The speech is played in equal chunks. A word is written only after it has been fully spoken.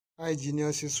Hi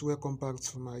geniuses, welcome back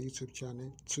to my YouTube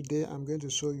channel. Today I'm going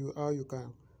to show you how you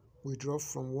can withdraw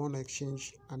from one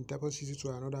exchange and deposit it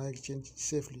to another exchange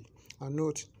safely. And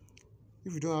note,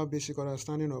 if you don't have basic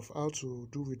understanding of how to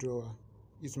do withdrawal,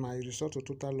 it might result to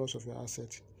total loss of your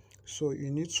asset. So you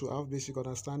need to have basic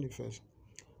understanding first.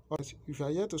 But if you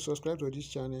are yet to subscribe to this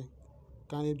channel,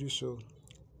 kindly do so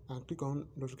and click on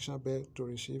notification bell to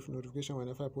receive notification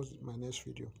whenever I post my next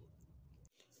video.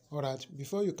 Alright,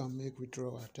 before you can make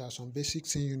withdrawal, there are some basic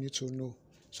things you need to know,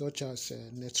 such as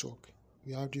network.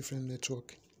 We have different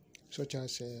network, such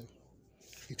as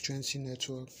frequency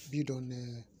network, built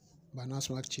on Binance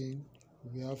Smart Chain.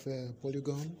 We have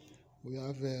Polygon, we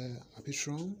have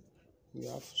Arbitrum, we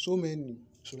have so many,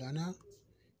 Solana,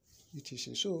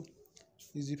 etc. So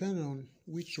it depends on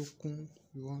which token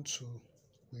you want to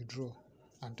withdraw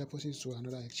and deposit to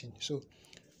another exchange. So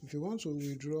if you want to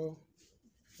withdraw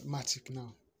Matic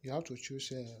now, you have to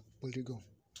choose Polygon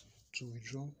to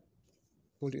withdraw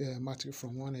Matic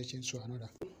from one exchange to another.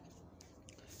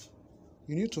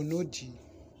 You need to know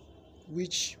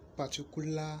which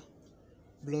particular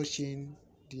blockchain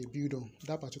they build on,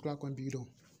 that particular coin build on.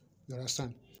 You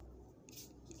understand?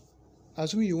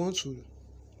 Assuming you want to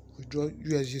withdraw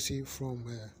USDT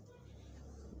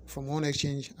from one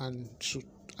exchange and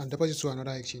deposit to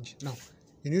another exchange. Now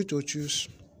you need to choose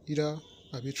either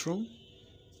Arbitrum,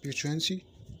 B20,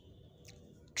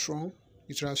 Tron,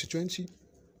 ETH20.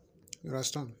 You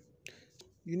understand?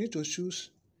 You need to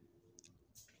choose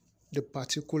the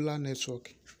particular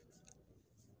network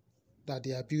that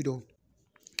they are built on.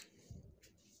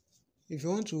 If you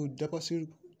want to deposit,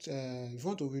 if you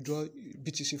want to withdraw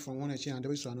BTC from one exchange and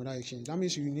deposit to another exchange, that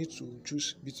means you need to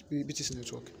choose BTC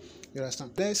network. You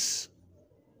understand? Let's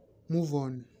move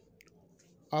on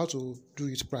how to do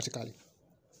it practically.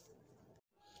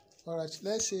 Alright,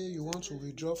 let's say you want to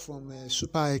withdraw from a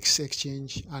superex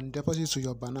exchange and deposit to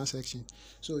your Binance exchange.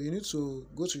 So you need to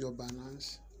go to your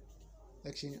Binance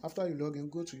exchange. After you log in,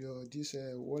 go to your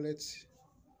wallet,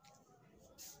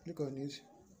 click on it.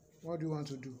 What do you want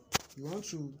to do? You want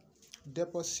to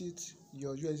deposit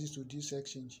your USD to this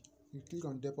exchange. You click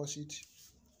on deposit.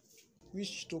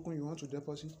 Which token you want to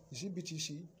deposit? Is it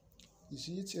BTC? Is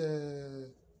it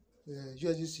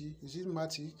USDT? Is it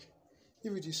Matic?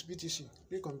 If it is BTC,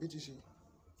 click on BTC.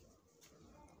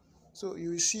 So you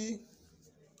will see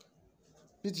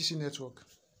BTC network.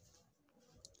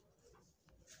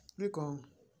 Click on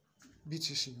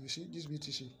BTC. You see this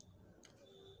BTC.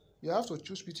 You have to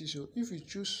choose BTC. If you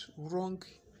choose wrong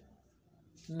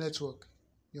network,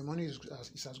 your money is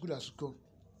as good as gone.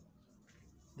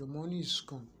 The money is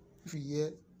gone. If you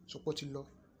hear supporting law,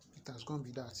 it has gone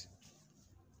with that.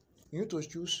 You need to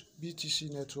choose BTC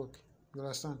network. You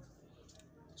understand?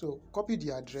 So copy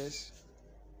the address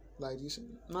like this.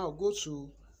 Now go to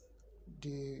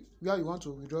where you want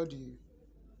to withdraw the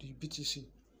BTC.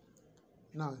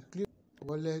 Now click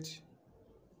wallet,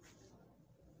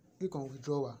 click on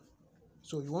withdrawal.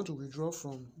 So you want to withdraw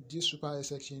from this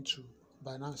superex exchange to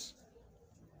Binance.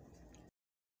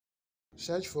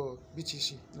 Search for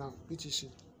BTC now. BTC.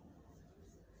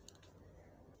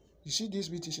 You see this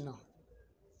BTC now.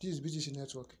 This is BTC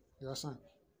network. You understand?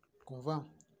 Confirm.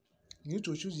 You need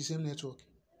to choose the same network.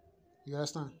 You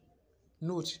understand?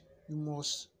 Note, you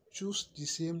must choose the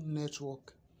same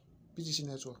network, BTC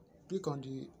network. Click on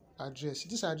the address.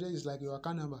 This address is like your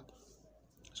account number.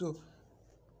 So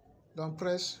don't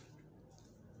press,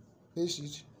 paste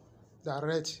it,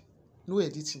 direct, no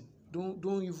editing. Don't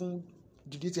even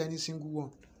delete any single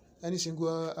one, any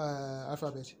single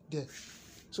alphabet there.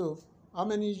 So how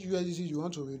many USDT you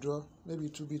want to withdraw? Maybe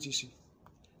 2 BTC.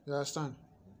 You understand?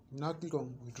 Now click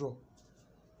on withdraw.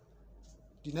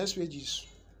 The next page is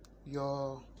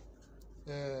your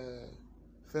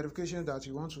verification that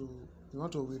you want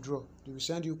to withdraw. They will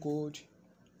send you code,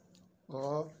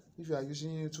 or if you are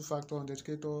using two-factor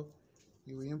authenticator,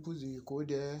 you will input the code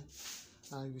there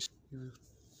and you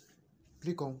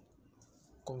click on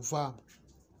confirm.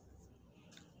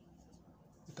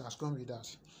 It has come with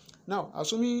that. Now,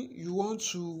 assuming you want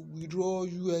to withdraw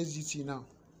USDT now,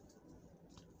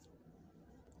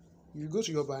 you go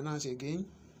to your Binance again.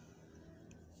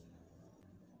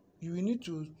 You will need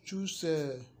to choose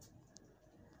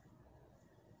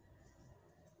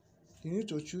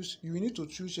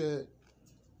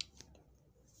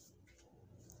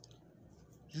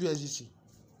USDT.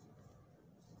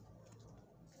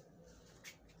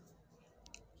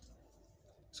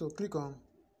 So click on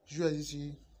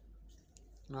USDT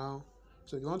now.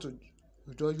 So you want to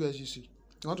withdraw USDT.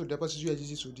 You want to deposit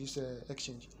USDT to this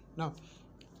exchange. Now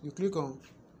you click on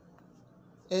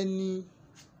any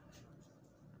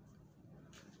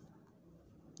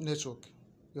network.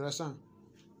 You understand?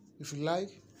 If you like,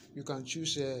 you can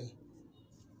choose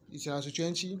Ethereum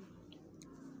 20.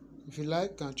 If you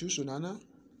like, you can choose Solana.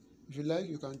 If you like,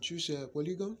 you can choose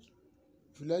Polygon.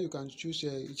 If you like, you can choose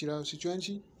Ethereum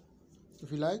 20.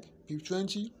 If you like,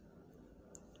 PIP20.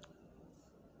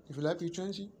 If you like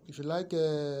PIP20. If you like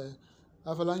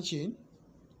Avalanche Chain,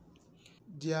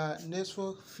 their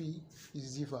network fee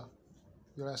is different.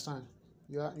 You understand?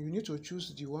 You need to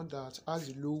choose the one that has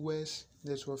the lowest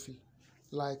network fee.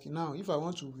 Like now, if I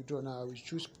want to withdraw now, I will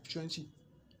choose PIP20.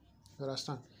 You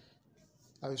understand?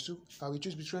 I will choose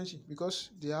PIP20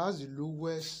 because they has the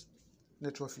lowest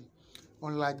network fee.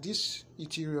 Unlike this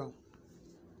Ethereum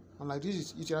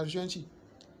 20,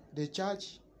 they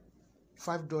charge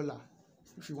 $5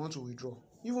 if you want to withdraw.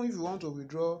 Even if you want to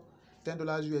withdraw $10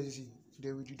 USDT,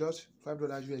 they will deduct $5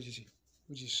 USDT,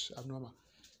 which is abnormal.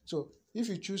 So if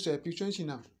you choose PIP20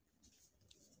 now,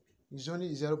 it's only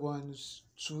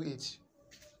 0.28.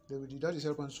 They will deduct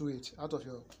 0.28 out of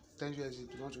your 10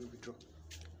 USDT you want to withdraw.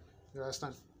 You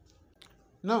understand?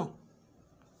 Now,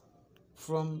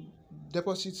 from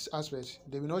deposit aspect,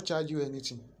 they will not charge you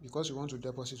anything because you want to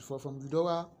deposit. From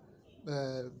withdrawal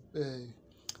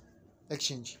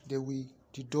exchange, they will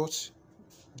deduct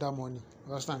that money.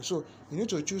 You understand? So you need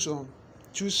to choose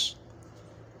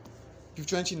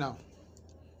PIP20 now.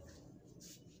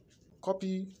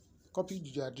 Copy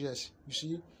the address. You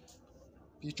see,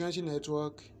 PIP20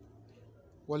 network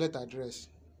wallet address.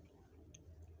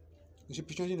 You see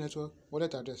PIP20 network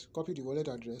wallet address. Copy the wallet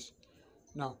address.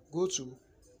 Now go to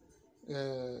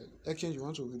exchange you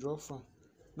want to withdraw from.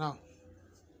 Now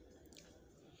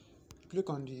click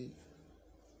on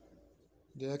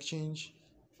the exchange,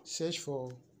 search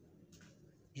for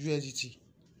USDT.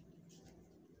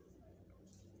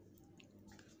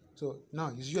 So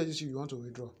now it's USDT you want to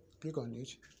withdraw. Click on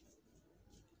it.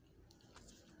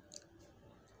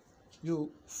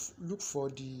 You look for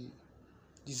the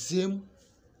same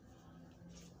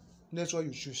network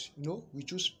you choose. We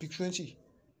choose PIP20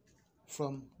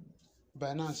 from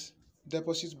Binance,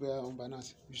 deposit on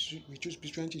Binance. We choose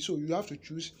PIP20, so you have to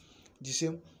choose the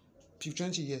same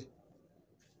PIP20 here.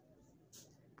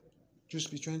 Choose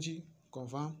PIP20,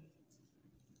 confirm.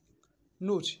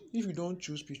 Note, if you don't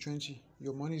choose PIP20,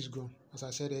 your money is gone, as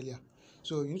I said earlier.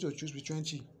 So you need to choose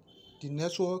PIP20. The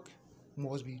network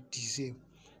must be the same.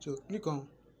 So click on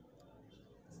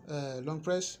long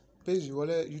press, paste the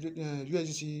wallet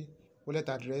USDT wallet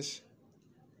address.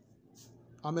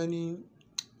 How many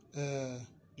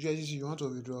USDT you want to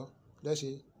withdraw? Let's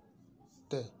say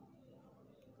 10.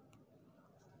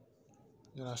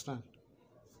 You understand?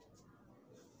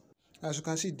 As you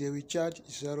can see, they will charge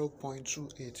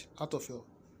 0.28 out of your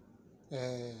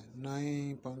 10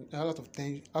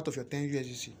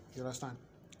 USDT. You understand?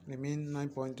 They mean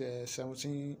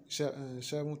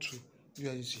 9.1772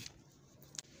 USDT.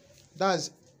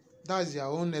 That's their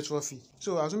own network fee.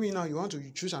 So assuming now you want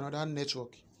to choose another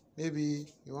network, maybe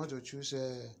you want to choose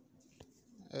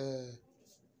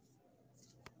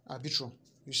Arbitrum.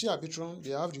 You see Arbitrum,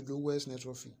 they have the lowest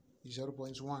network fee,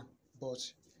 0.1,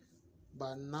 but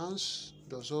Binance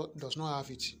does not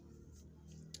have it.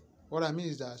 What I mean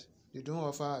is that they don't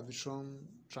offer Arbitrum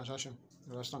transaction.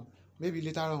 You understand? Maybe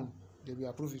later on they will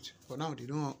approve it, but now they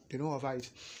don't offer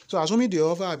it. So assuming they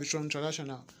offer Arbitrum transaction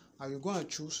now, I will go and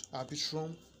choose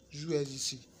Arbitrum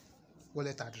USDT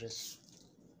wallet address.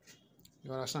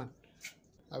 You understand?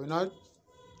 I will not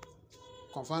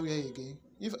confirm here again.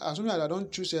 If assuming I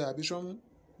don't choose Arbitrum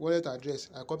wallet address,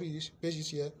 I copy this, paste it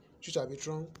here, choose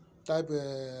Arbitrum, type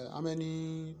how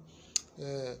many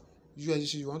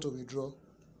USDT you want to withdraw,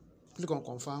 click on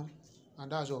confirm,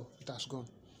 and that's all. It has gone.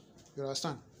 You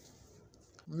understand?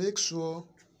 Make sure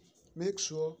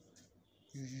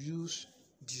you use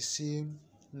the same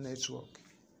network.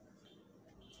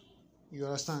 You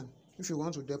understand? If you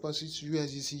want to deposit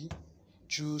USDT,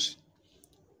 choose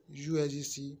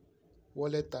USDT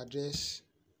wallet address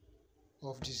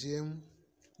of the same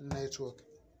network.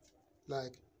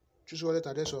 Like choose wallet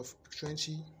address of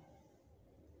 20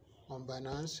 on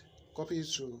Binance, copy it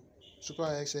to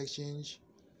superex exchange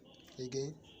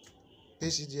again,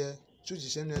 paste it there, choose the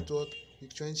same network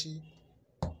with 20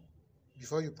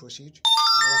 before you proceed.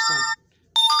 You understand?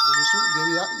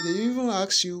 They even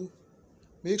ask you,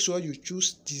 make sure you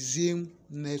choose the same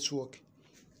network.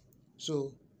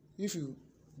 So if you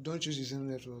don't choose the same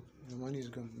network, your money is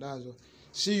gone. That's all.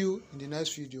 See you in the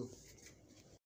next video.